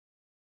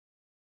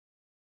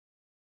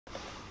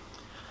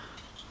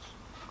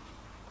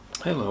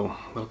Hello,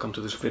 welcome to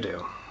this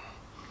video.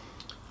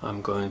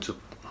 I'm going to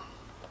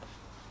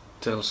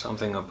tell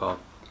something about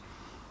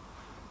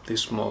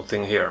this small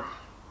thing here.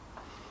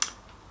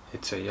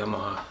 It's a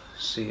Yamaha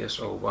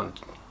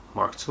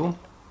CS01-II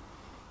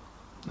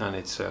and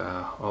it's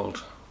an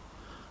old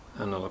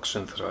analog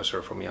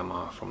synthesizer from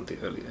Yamaha from the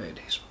early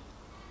 80s.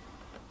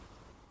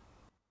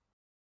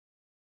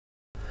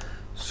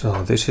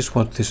 So this is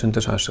what the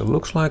synthesizer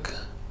looks like.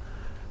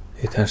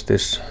 It has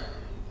this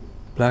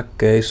black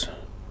case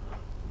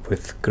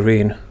with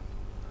green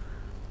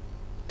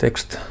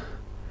text.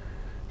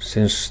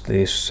 Since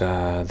this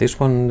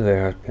one,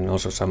 there have been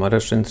also some other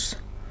synths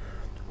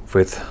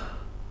with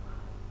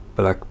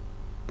black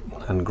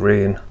and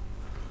green.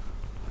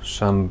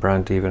 Some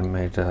brand even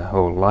made a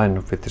whole line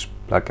with this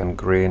black and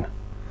green.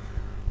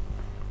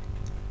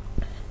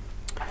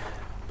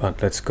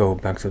 But let's go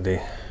back to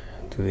the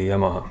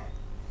Yamaha.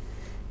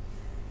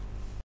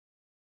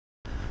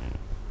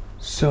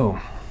 So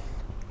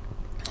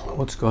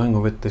what's going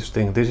on with this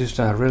thing? This is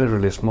a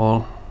really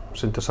small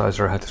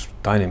synthesizer, has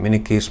tiny mini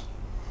keys,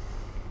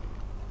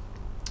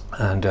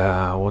 and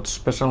what's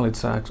special,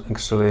 it's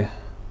actually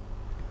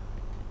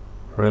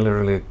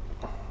really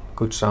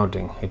good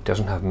sounding. It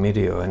doesn't have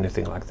MIDI or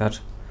anything like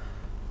that,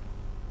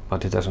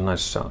 but it has a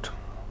nice sound.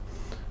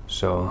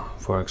 So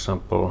for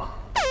example,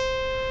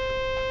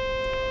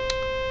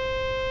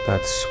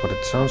 that's what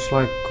it sounds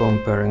like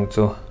comparing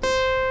to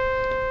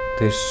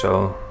this.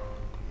 So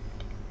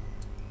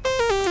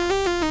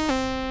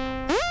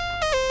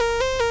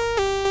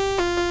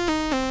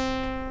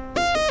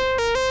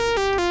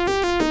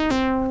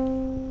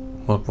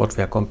what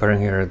we are comparing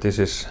here, this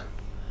is,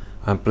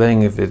 I'm playing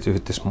with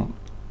this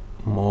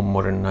more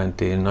modern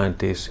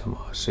 1990s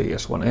Yamaha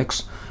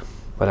CS01-II,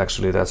 but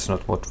actually that's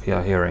not what we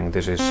are hearing.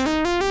 This is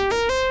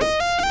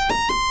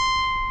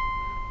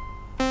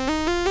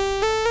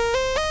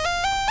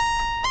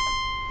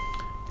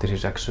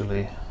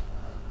actually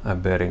a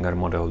Behringer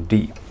Model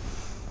D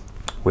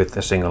with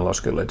a single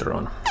oscillator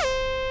on.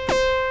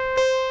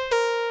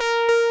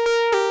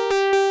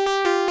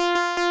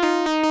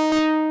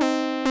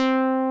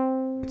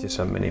 Is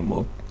a mini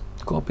Moog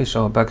copy,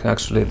 so back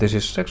actually this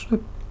is actually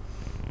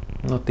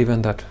not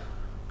even that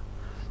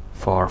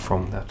far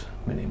from that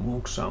mini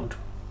Moog sound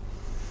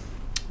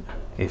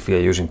if we are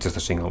using just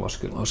a single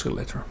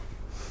oscillator.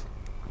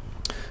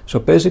 So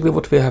basically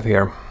what we have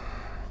here,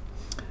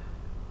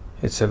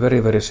 it's a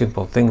very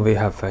simple thing. We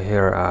have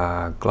here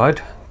a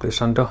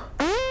glissando,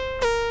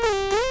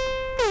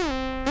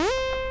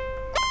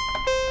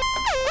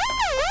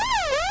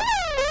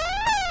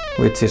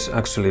 which is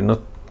actually not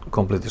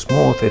completely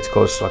smooth. It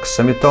goes like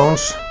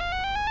semitones,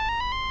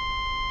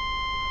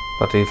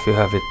 but if you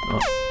have it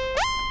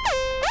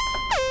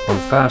on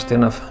fast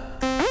enough,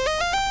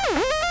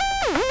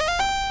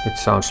 it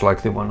sounds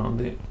like the one on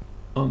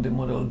the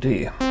Model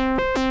D,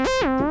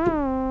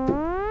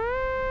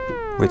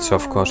 which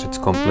of course it's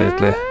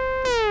completely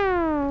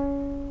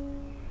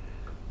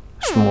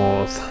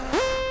smooth.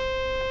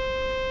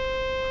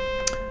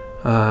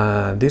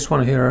 This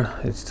one here,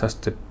 it's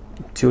just the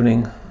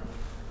tuning.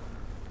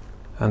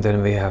 And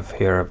then we have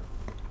here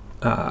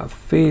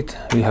feed.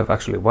 We have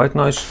actually white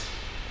noise.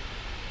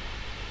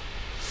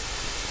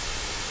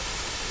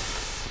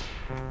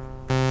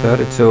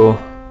 32,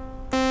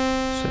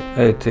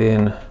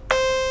 18,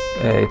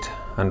 8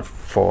 and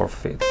 4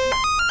 feet.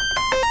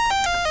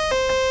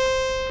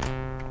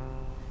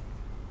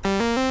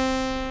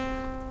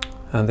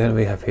 And then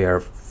we have here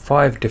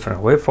 5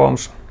 different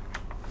waveforms.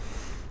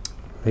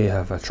 We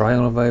have a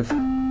triangle wave,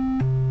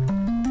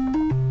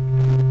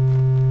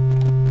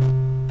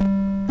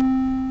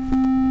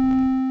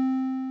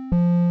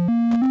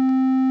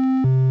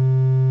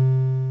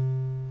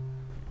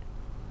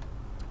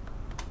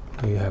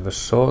 we have a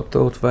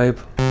sawtooth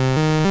wave.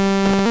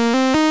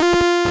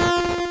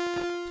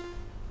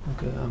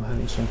 Okay, I'm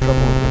having some trouble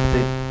with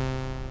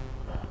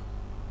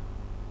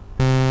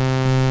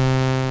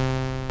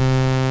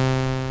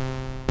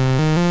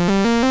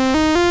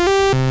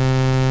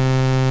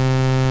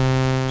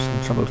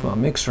with my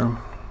mixer.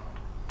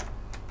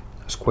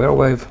 A square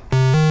wave,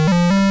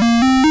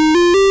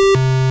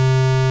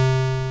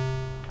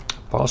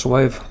 pulse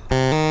wave,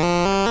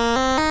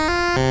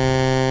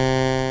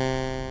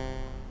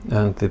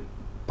 and the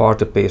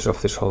party piece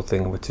of this whole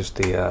thing, which is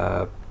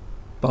the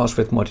pulse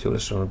width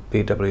modulation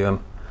PWM.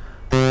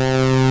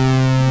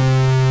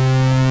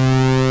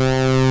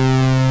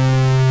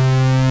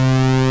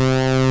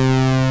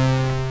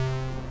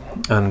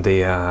 And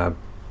the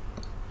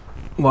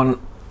one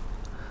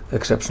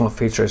exceptional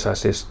feature is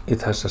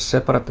it has a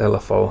separate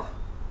LFO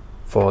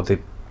for the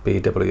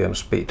PWM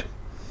speed.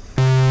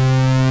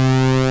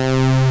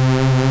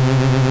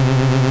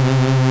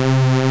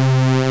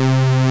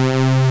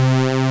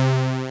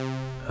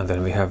 And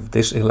then we have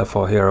this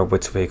LFO here,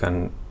 which we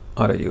can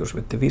either use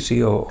with the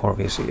VCO or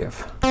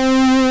VCF.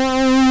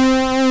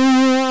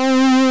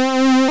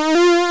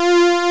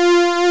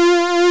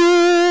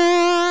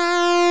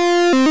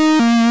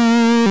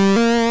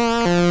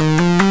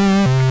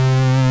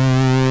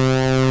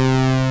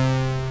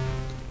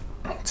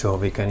 So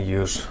we can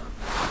use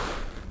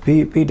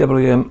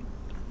PWM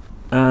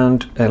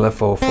and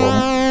LFO for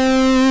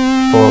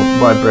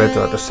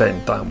vibrato at the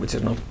same time, which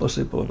is not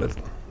possible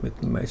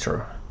with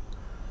major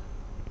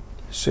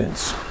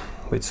synths,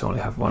 which only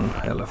have one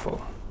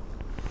LFO.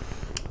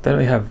 Then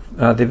we have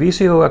the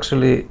VCO.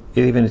 Actually,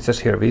 even it says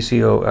here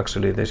VCO,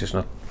 actually this is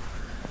not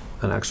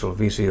an actual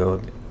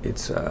VCO.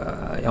 It's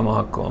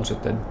Yamaha calls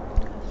it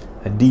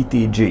a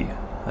DTG,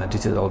 a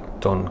digital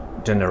tone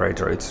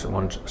generator. It's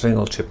one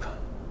single chip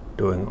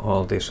doing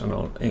all this and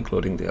all,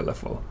 including the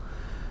LFO.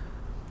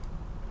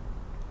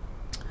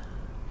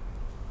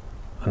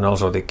 And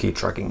also the key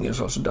tracking is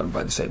also done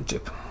by the same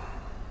chip.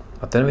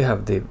 But then we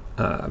have the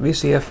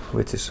VCF,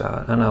 which is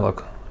an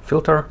analog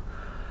filter.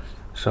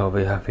 So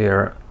we have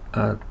here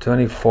a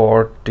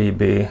 24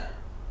 dB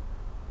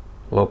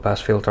low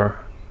pass filter.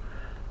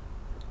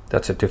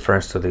 That's a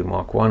difference to the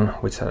Mark 1,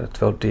 which had a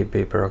 12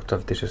 dB per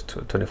octave. This is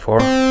 24.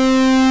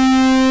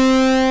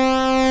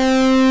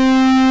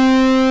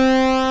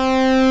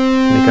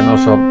 We can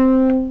also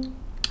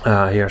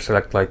here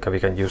select, like we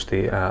can use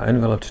the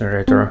envelope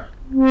generator.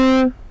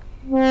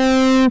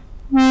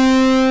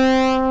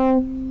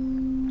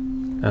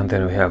 And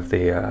then we have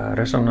the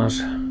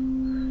resonance.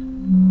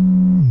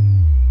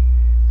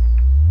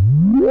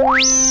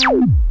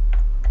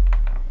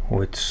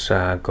 Which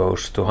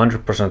goes to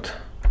 100%.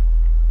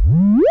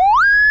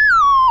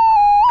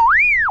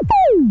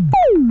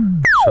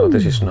 So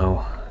this is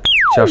now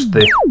just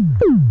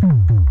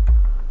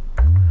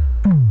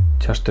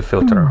the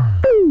filter.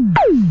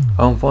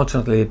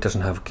 Unfortunately, it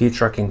doesn't have key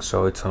tracking,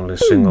 so it's only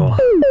single.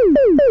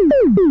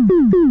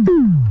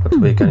 But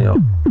we can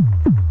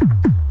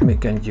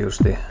use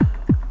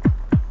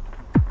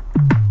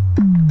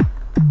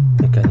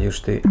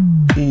the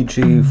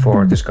EG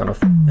for this kind of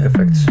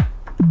effects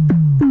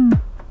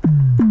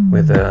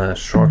with a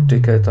short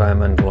decay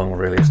time and long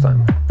release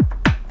time.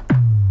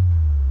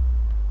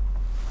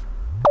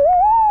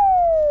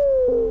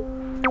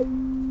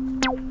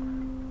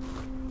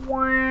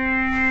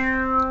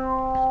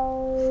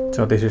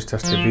 So this is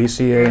just the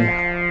VCA,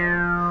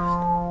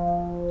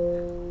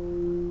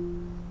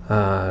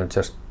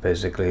 just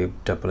basically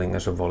doubling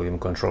as a volume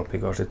control,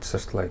 because it's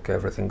just like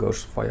everything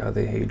goes via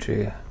the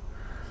EG.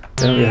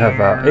 Then we have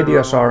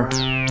ADSR.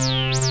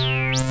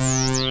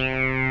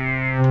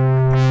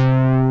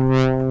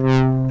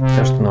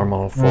 Just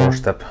normal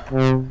 4-step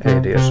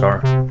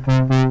ADSR.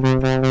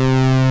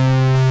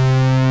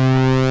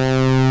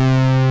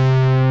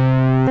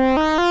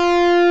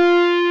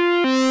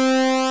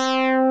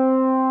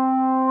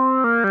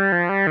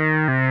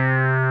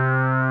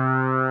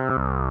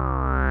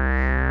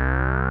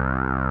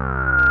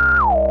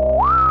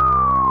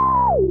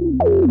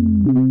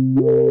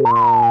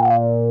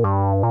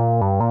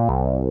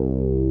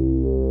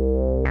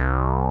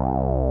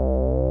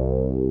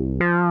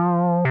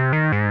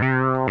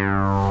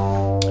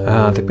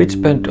 The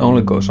pitch bend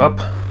only goes up,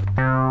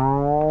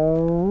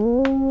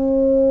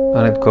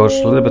 and it goes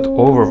a little bit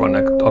over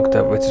 1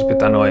 octave, which is a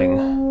bit annoying.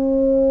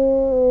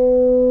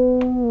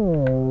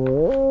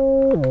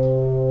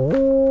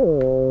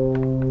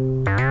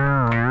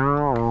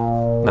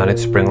 And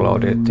it's spring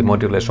loaded, the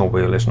modulation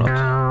wheel is not.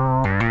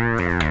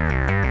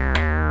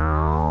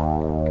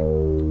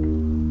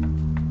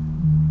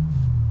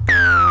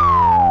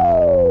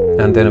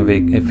 And then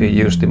if we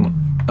use the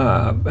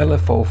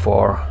LFO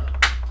for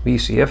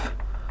VCF,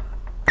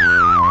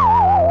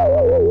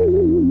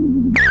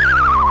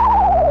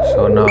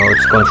 so now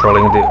it's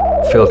controlling the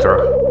filter.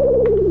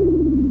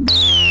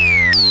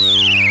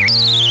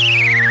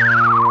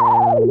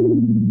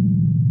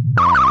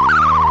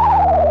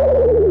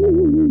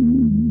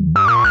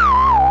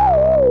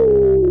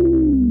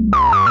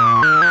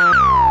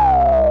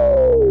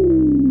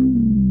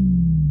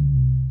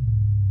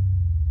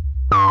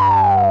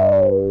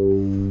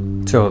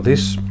 So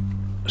this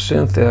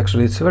synth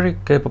actually, it's very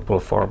capable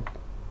for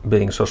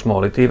being so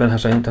small. It even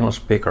has an internal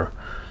speaker,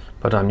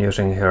 but I'm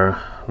using here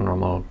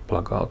normal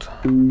plug out.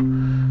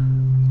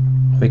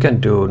 We can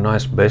do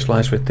nice bass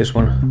lines with this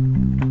one.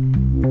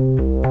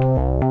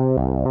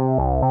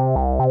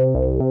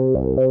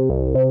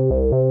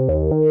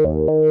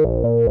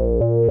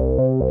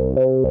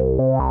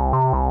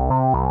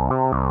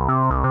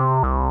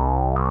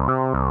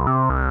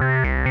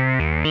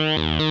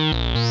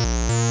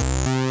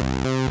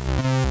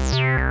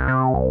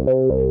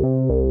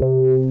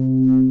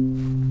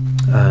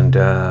 And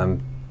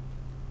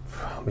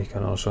we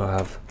can also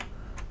have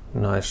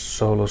nice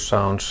solo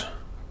sounds.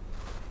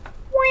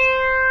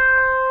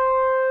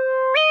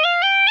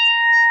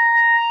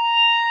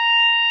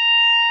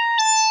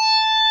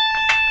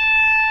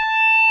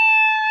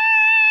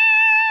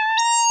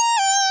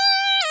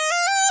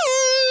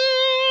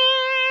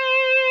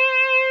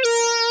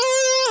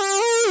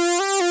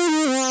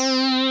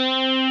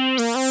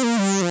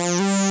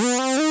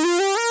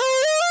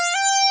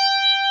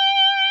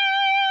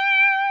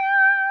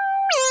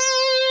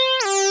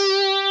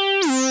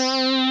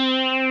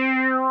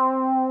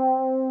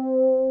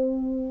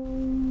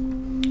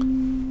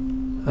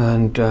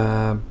 And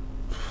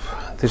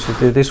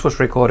this was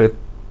recorded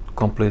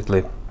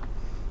completely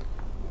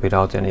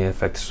without any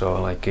effects.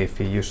 So like if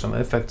we use some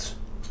effects,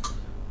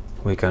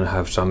 we can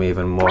have some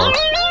even more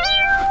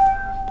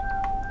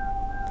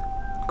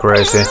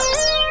crazy.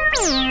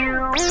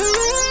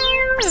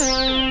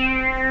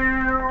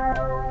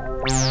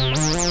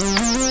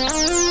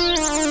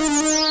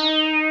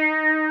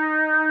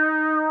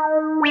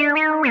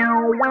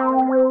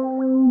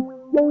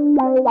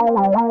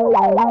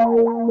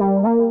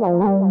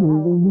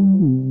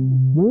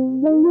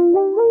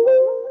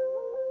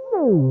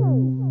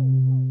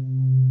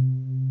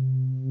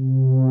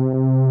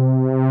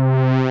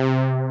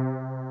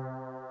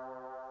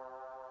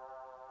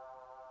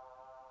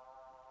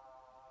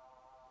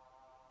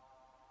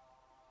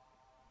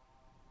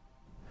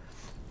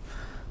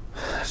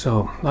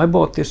 So I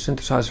bought this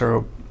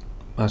synthesizer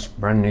as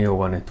brand new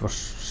when it was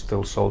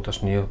still sold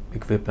as new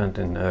equipment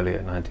in early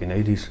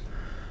 1980s,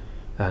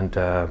 and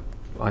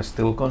I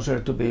still consider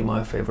it to be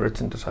my favorite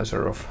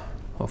synthesizer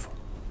of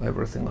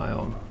everything I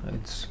own.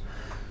 It's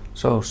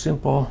so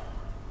simple,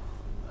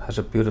 has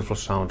a beautiful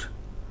sound,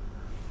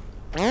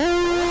 and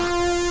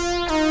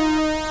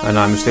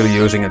I'm still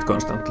using it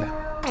constantly.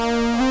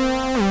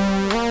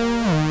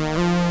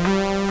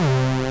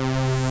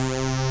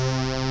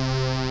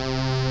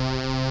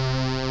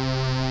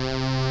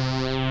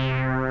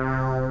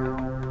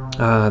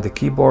 The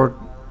keyboard,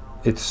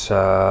 it's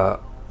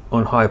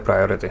on high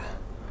priority,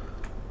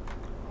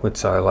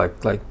 which I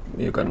like. Like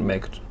you can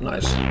make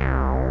nice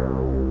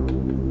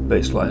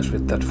bass lines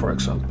with that, for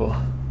example.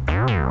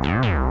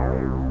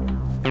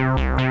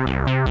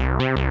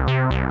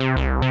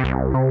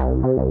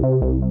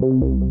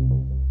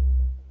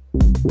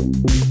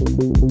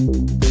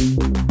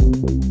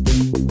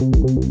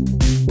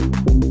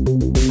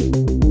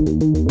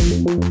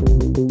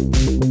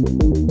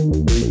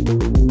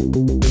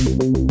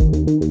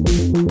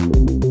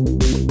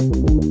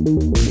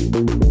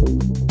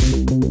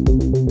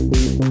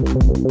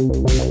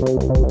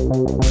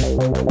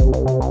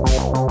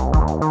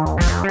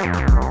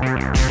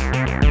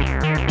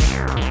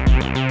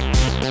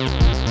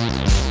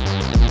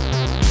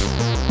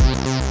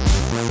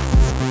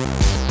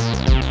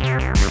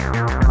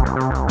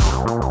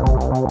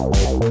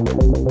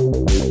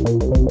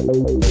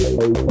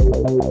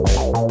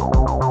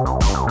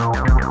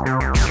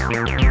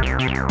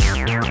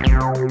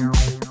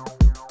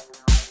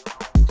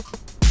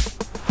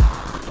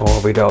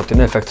 Or without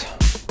an effect.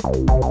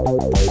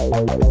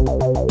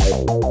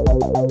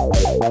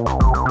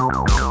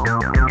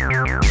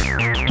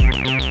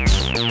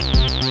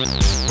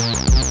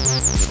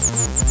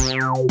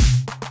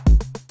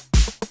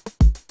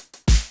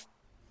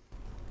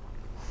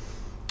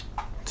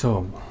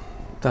 So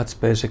that's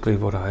basically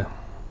what I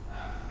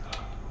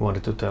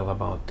wanted to tell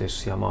about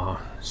this Yamaha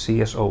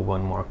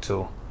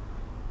CS01-II.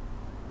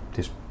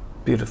 This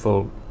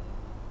beautiful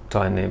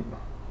tiny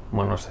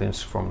mono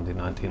synths from the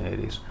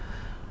 1980s.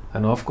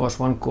 And of course,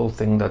 one cool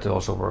thing that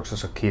also works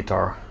as a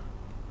guitar,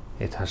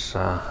 it has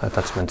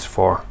attachments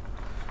for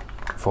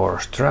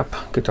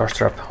guitar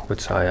strap,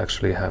 which I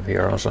actually have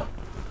here also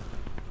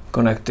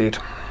connected.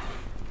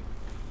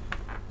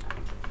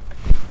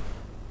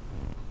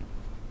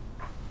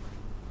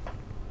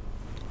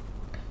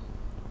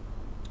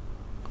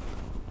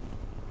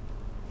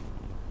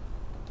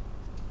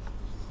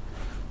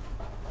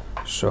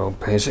 So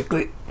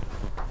basically,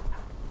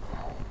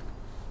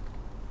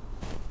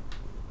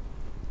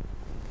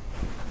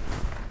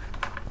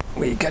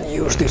 we can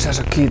use this as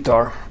a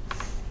guitar.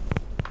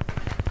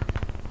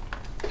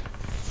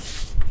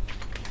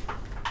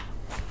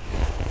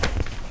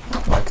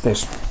 Like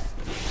this.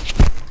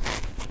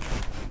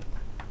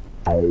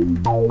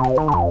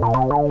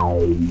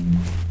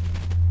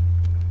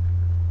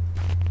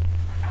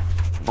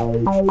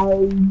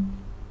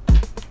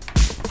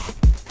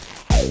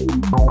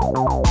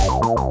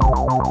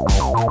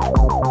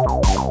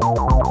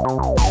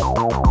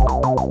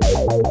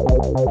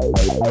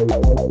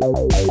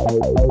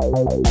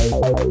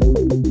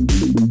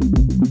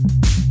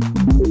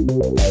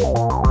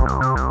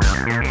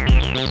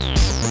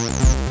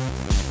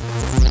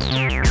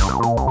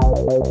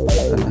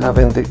 And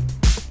having the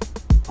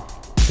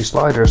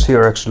sliders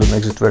here actually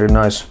makes it very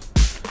nice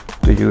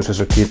to use as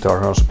a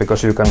guitar also,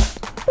 because you can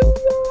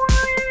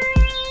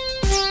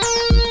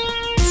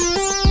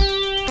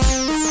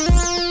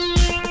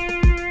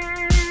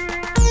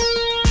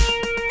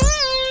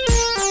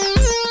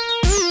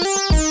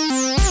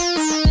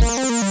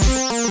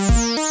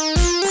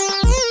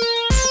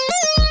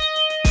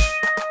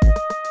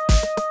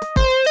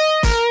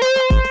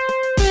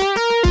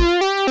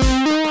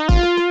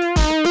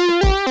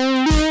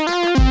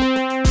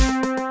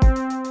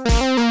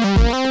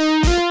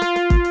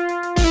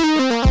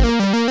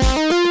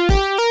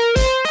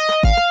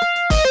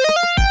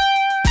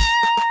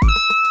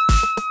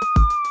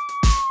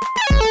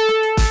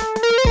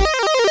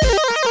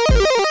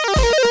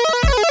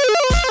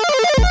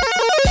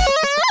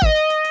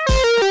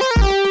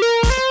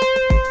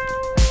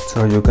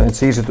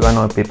it's easy to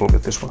annoy people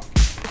with this one.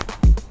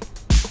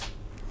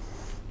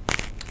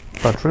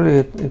 But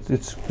really,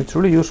 it's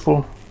really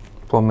useful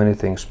for many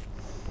things,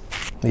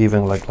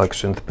 even like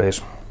synth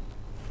bass.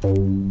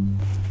 And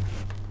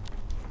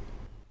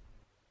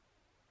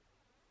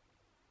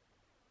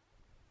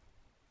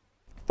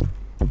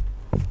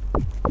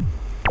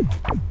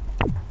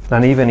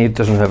even it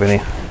doesn't have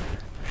any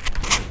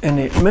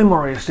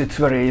memories, it's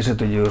very easy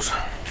to use.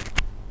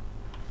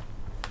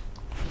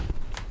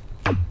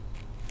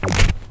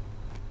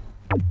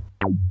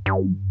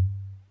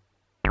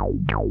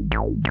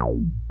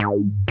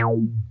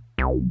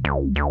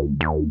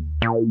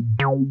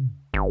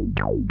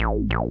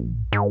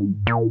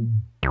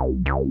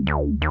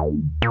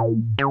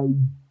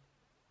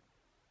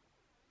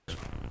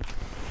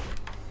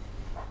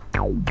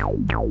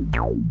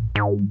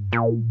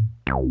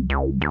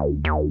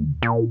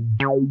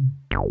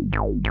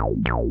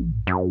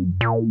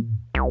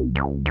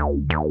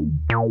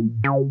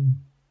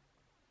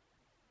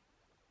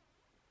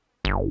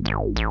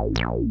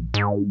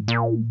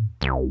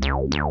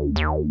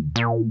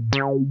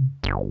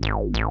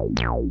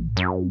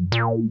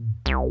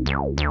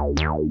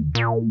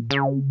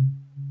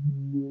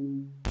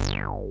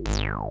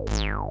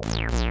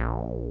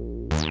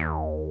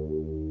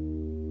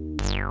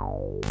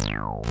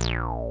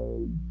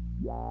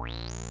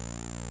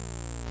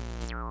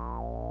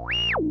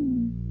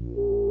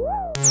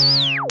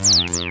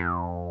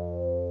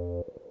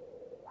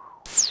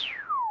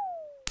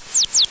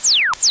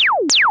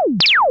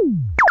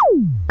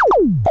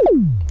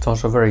 It's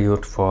also very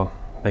good for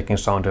making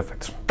sound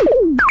effects.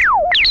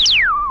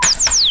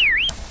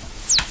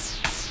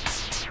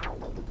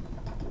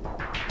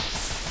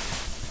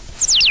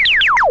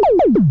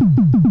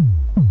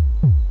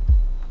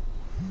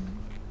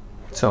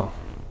 So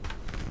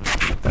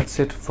that's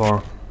it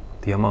for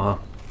the Yamaha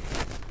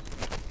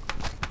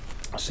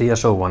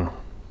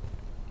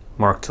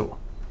CS01-II.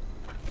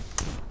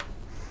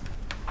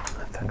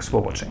 Thanks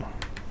for watching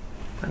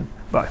and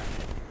bye.